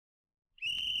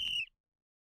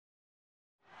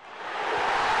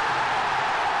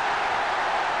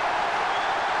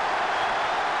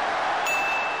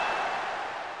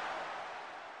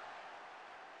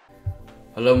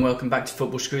Hello and welcome back to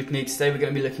Football Scrutiny. Today we're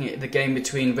going to be looking at the game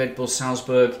between Red Bull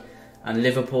Salzburg and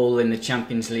Liverpool in the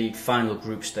Champions League final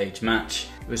group stage match.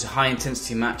 It was a high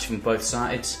intensity match from both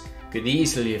sides. Could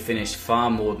easily have finished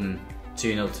far more than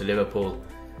 2-0 to Liverpool.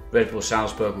 Red Bull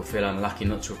Salzburg will feel unlucky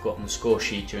not to have gotten the score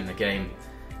sheet during the game.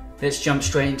 Let's jump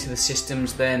straight into the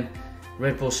systems then.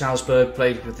 Red Bull Salzburg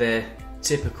played with their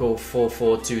typical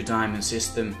 4-4-2 diamond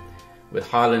system with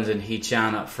Haaland and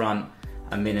Hee-chan up front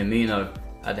and Minamino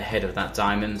at the head of that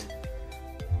diamond.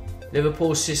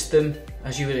 Liverpool's system,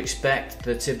 as you would expect,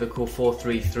 the typical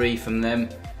 4-3-3 from them.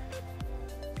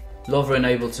 Lovren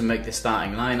able to make the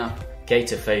starting lineup,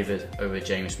 Keita favoured over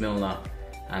James Milner,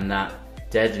 and that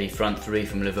deadly front three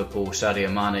from Liverpool, Sadio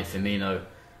Mane, Firmino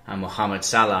and Mohamed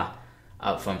Salah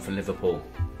out front for Liverpool.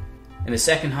 In the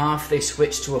second half they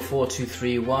switched to a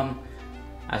 4-2-3-1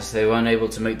 as they were unable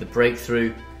to make the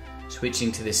breakthrough.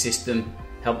 Switching to this system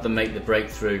helped them make the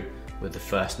breakthrough with the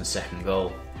first and second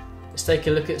goal. Let's take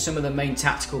a look at some of the main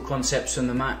tactical concepts from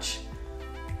the match.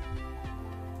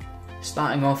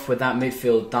 Starting off with that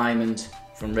midfield diamond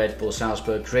from Red Bull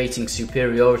Salzburg, creating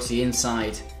superiority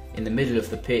inside in the middle of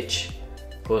the pitch,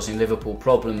 causing Liverpool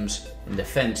problems in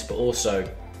defence but also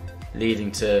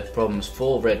leading to problems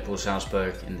for Red Bull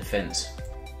Salzburg in defence.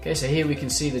 Okay, so here we can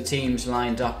see the teams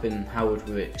lined up in how would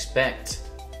we expect.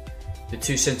 The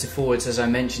two centre forwards, as I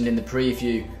mentioned in the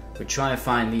preview, would try and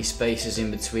find these spaces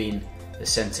in between the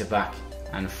centre back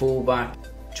and full back,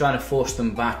 trying to force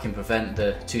them back and prevent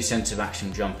the two centre backs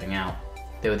from jumping out.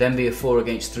 There would then be a 4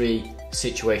 against 3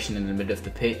 situation in the middle of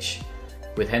the pitch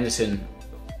with Henderson,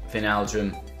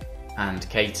 Wijnaldum and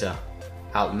Keita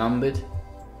outnumbered.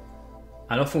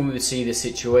 And often we would see this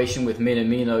situation with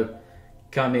Minamino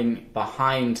coming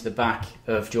behind the back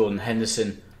of Jordan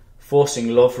Henderson, forcing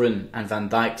Lovren and Van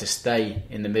Dijk to stay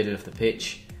in the middle of the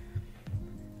pitch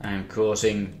and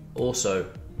causing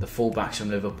also the fullbacks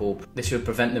from Liverpool. This would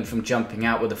prevent them from jumping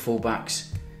out with the fullbacks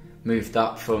moved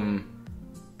up from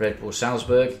Red Bull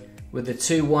Salzburg. With the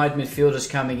two wide midfielders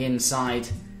coming inside,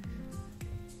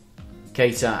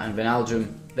 Keita and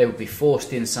Wijnaldum, they would be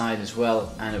forced inside as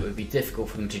well, and it would be difficult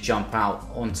for them to jump out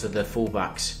onto the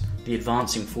fullbacks, the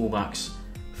advancing fullbacks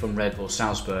from Red Bull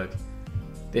Salzburg.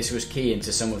 This was key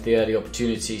into some of the early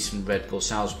opportunities from Red Bull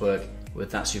Salzburg with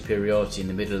that superiority in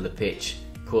the middle of the pitch,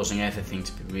 causing everything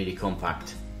to be really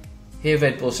compact. Here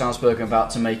Red Bull Salzburg are about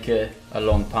to make a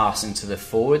long pass into the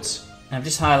forwards. I'm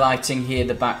just highlighting here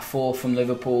the back four from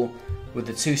Liverpool with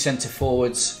the two centre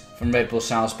forwards from Red Bull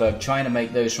Salzburg trying to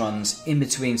make those runs in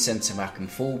between centre back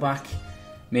and full back.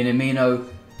 Minamino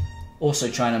also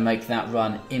trying to make that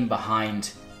run in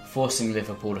behind, forcing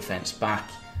Liverpool defence back.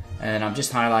 And I'm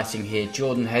just highlighting here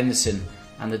Jordan Henderson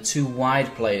and the two wide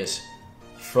players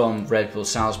from Red Bull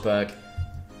Salzburg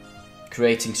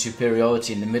creating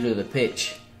superiority in the middle of the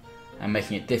pitch and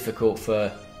making it difficult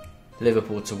for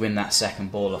Liverpool to win that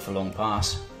second ball off a long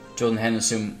pass. Jordan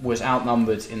Henderson was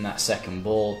outnumbered in that second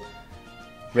ball.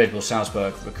 Red Bull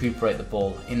Salzburg recuperate the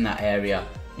ball in that area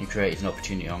and created an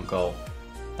opportunity on goal.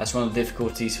 That's one of the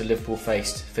difficulties for Liverpool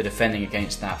faced for defending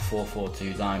against that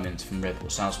 4-4-2 diamond from Red Bull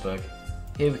Salzburg.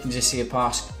 Here we can just see a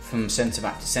pass from centre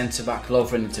back to centre back,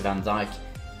 Lovren into Van Dijk,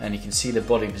 and you can see the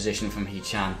body position from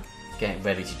Hee-chan getting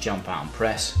ready to jump out and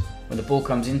press. When the ball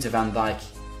comes into Van Dijk,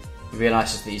 he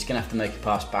realises that he's going to have to make a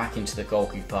pass back into the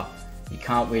goalkeeper. He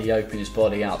can't really open his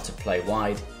body out to play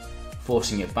wide,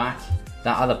 forcing it back.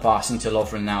 That other pass into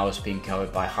Lovren now is being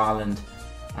covered by Haaland,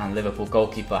 and Liverpool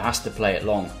goalkeeper has to play it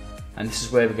long. And this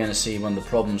is where we're going to see one of the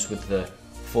problems with the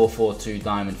 4-4-2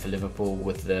 diamond for Liverpool,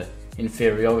 with the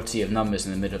inferiority of numbers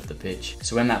in the middle of the pitch.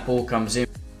 So when that ball comes in,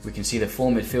 we can see the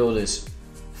 4 midfielders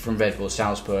from Red Bull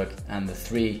Salzburg and the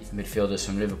 3 midfielders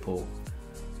from Liverpool,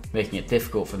 making it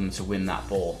difficult for them to win that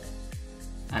ball,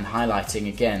 and highlighting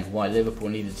again why Liverpool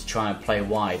needed to try and play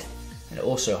wide. And it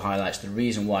also highlights the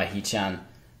reason why Hee-chan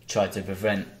tried to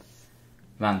prevent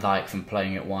Van Dijk from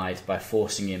playing it wide by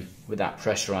forcing him with that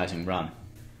pressurising run.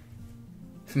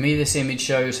 For me, this image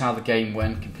shows how the game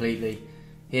went completely.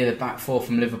 Here the back four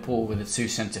from Liverpool with the two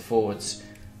centre forwards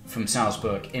from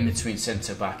Salzburg in between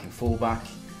centre back and full back.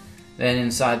 Then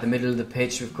inside the middle of the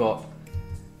pitch we've got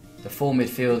the 4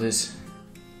 midfielders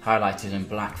highlighted in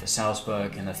black for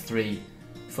Salzburg and the 3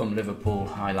 from Liverpool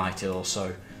highlighted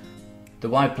also. The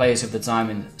wide players of the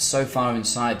diamond so far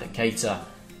inside that Keita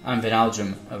and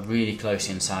Wijnaldum are really close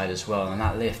inside as well, and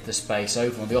that left the space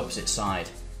over on the opposite side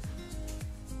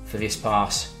for this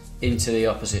pass into the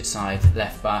opposite side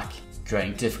left back,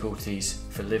 creating difficulties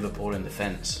for Liverpool in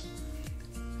defence.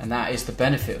 And that is the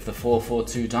benefit of the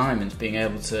 4-4-2 diamond, being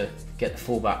able to get the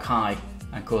fullback high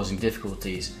and causing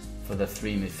difficulties for the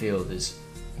 3 midfielders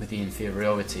with the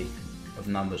inferiority of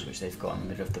numbers which they've got in the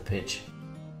middle of the pitch.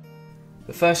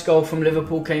 The first goal from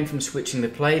Liverpool came from switching the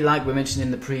play, like we mentioned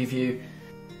in the preview.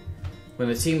 When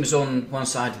the team was on one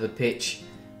side of the pitch,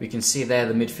 we can see there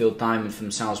the midfield diamond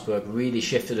from Salzburg really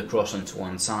shifted across onto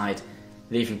one side,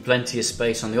 leaving plenty of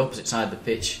space on the opposite side of the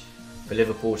pitch for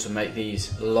Liverpool to make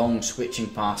these long switching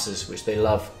passes, which they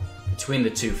love, between the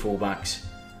two fullbacks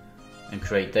and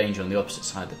create danger on the opposite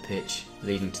side of the pitch,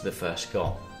 leading to the first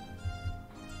goal.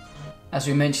 As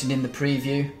we mentioned in the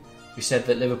preview, we said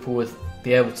that Liverpool would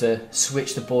be able to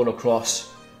switch the ball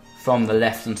across from the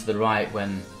left onto the right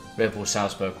when Red Bull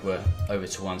Salzburg were over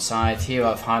to one side. Here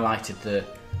I've highlighted the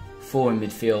four in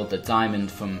midfield, the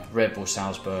diamond from Red Bull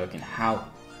Salzburg, and how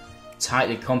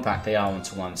tightly compact they are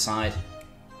onto one side.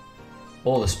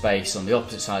 All the space on the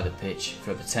opposite side of the pitch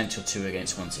for a potential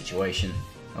 2-against-1 situation.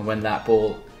 And when that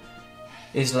ball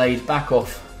is laid back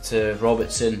off to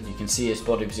Robertson, you can see his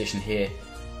body position here,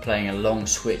 playing a long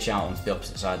switch out onto the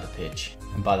opposite side of the pitch.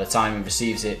 And by the time he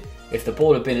receives it, if the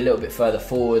ball had been a little bit further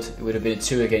forward, it would have been a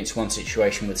 2-against-1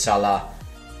 situation with Salah,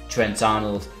 Trent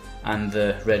Arnold and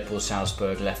the Red Bull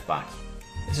Salzburg left back.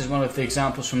 This is one of the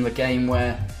examples from the game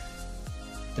where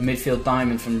the midfield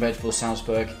diamond from Red Bull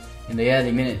Salzburg in the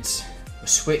early minutes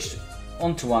was switched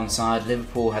onto one side.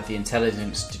 Liverpool had the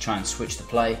intelligence to try and switch the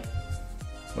play.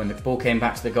 When the ball came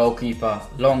back to the goalkeeper,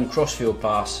 long crossfield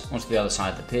pass onto the other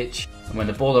side of the pitch. And when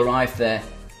the ball arrived there,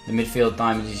 the midfield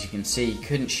diamond, as you can see,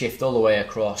 couldn't shift all the way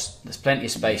across. There's plenty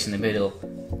of space in the middle.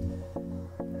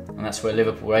 And that's where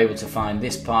Liverpool were able to find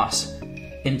this pass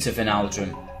into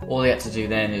Wijnaldum. All he had to do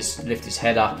then is lift his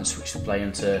head up and switch the play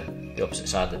onto the opposite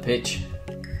side of the pitch.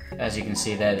 As you can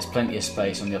see there's plenty of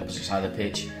space on the opposite side of the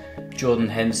pitch. Jordan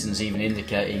Henderson's even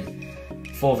indicating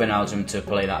for Wijnaldum to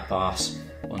play that pass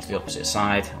onto the opposite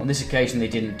side. On this occasion they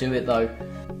didn't do it though.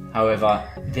 However,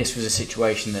 this was a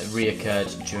situation that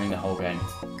reoccurred during the whole game.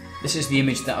 This is the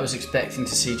image that I was expecting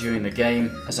to see during the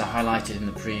game, as I highlighted in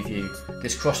the preview.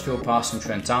 This crossfield pass from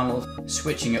Trent Arnold,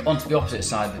 switching it onto the opposite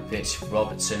side of the pitch,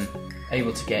 Robertson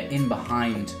able to get in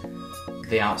behind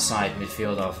the outside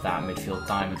midfielder of that midfield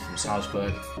diamond from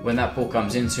Salzburg. When that ball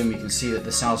comes into him, you can see that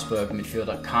the Salzburg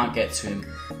midfielder can't get to him,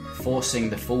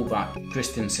 forcing the fullback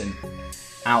Christensen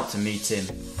out to meet him,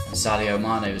 and Sadio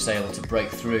Mane was able to break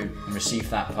through and receive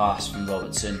that pass from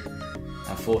Robertson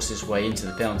and force his way into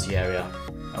the penalty area.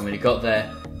 And when he got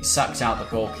there, he sacked out the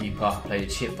goalkeeper, played a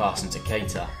chip pass into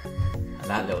Keita, and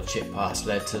that little chip pass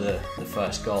led to the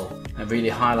first goal, and really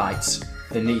highlights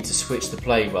the need to switch the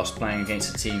play whilst playing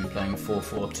against a team playing a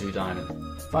 4-4-2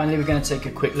 diamond. Finally, we're going to take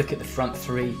a quick look at the front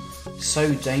three.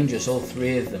 So dangerous, all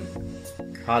three of them.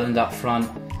 Haaland up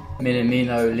front,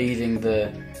 Minamino leading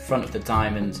the front of the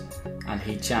diamond, and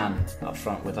Hee-chan up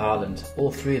front with Haaland.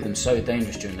 All three of them so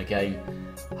dangerous during the game.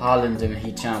 Haaland and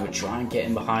Hee-chan would try and get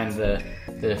in behind the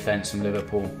defence from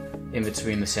Liverpool, in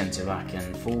between the centre-back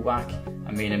and full-back,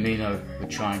 and Minamino would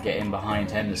try and get in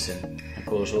behind Henderson and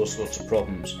cause all sorts of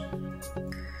problems.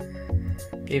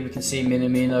 Here we can see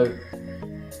Minamino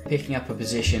picking up a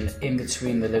position in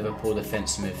between the Liverpool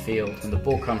defence and midfield. When the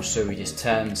ball comes through, he just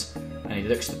turns and he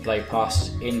looks to play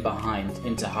passes in behind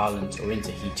into Haaland or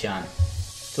into Hee-chan.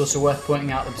 It's also worth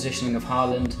pointing out the positioning of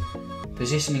Haaland,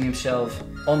 positioning himself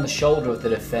on the shoulder of the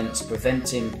defence,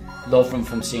 preventing Lovren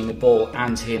from seeing the ball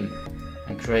and him,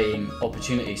 and creating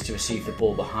opportunities to receive the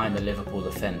ball behind the Liverpool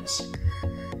defence.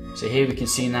 So here we can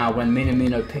see now when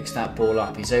Minamino picks that ball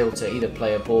up, he's able to either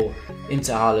play a ball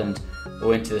into Haaland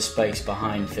or into the space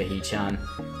behind for Hee-chan.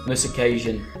 On this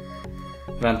occasion,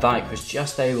 Van Dijk was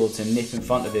just able to nip in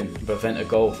front of him and prevent a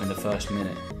goal from the first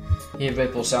minute. Here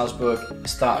Red Bull Salzburg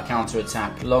start a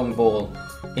counter-attack, long ball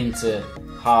into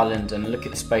Haaland, and look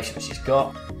at the space which he's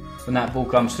got. When that ball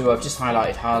comes through, I've just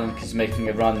highlighted Haaland because he's making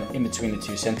a run in between the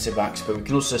two centre-backs, but we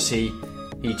can also see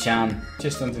Hee-chan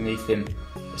just underneath him.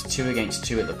 It's 2 against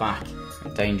 2 at the back,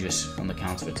 and dangerous on the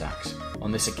counter-attacks.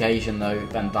 On this occasion though,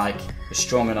 Van Dijk was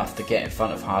strong enough to get in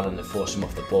front of Haaland and force him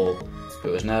off the ball, but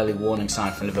it was an early warning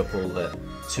sign from Liverpool that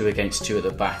 2 against 2 at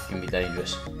the back can be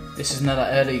dangerous. This is another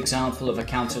early example of a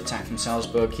counter-attack from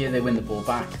Salzburg. Here they win the ball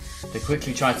back. They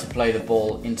quickly try to play the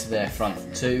ball into their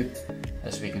front two,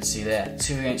 as we can see there,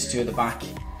 2 against 2 at the back,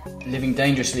 living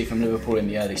dangerously from Liverpool in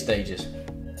the early stages.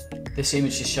 This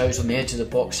image just shows on the edge of the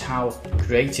box how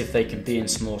creative they can be in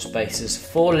small spaces.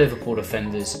 4 Liverpool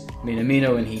defenders,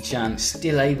 Minamino and Hee-chan,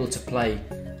 still able to play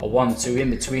a 1-2 in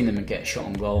between them and get a shot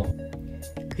on goal.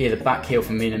 Here the back heel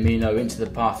from Minamino into the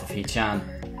path of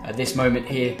Hee-chan. At this moment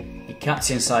here, he cuts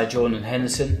inside Jordan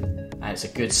Henderson, and it's a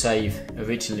good save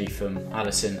originally from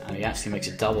Alisson, and he actually makes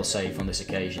a double save on this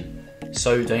occasion.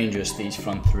 So dangerous, these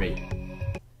front three.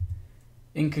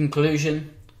 In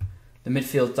conclusion, The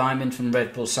midfield diamond from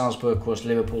Red Bull Salzburg caused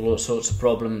Liverpool all sorts of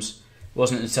problems. It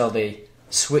wasn't until they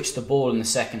switched the ball in the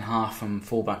second half from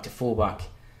fullback to fullback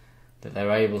that they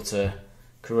were able to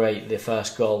create their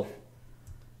first goal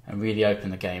and really open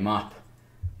the game up.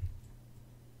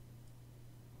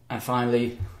 And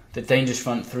finally, the dangerous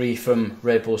front three from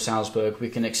Red Bull Salzburg. We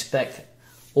can expect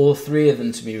all three of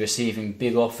them to be receiving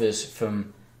big offers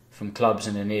from clubs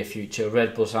in the near future.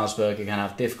 Red Bull Salzburg are going to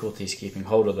have difficulties keeping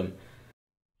hold of them.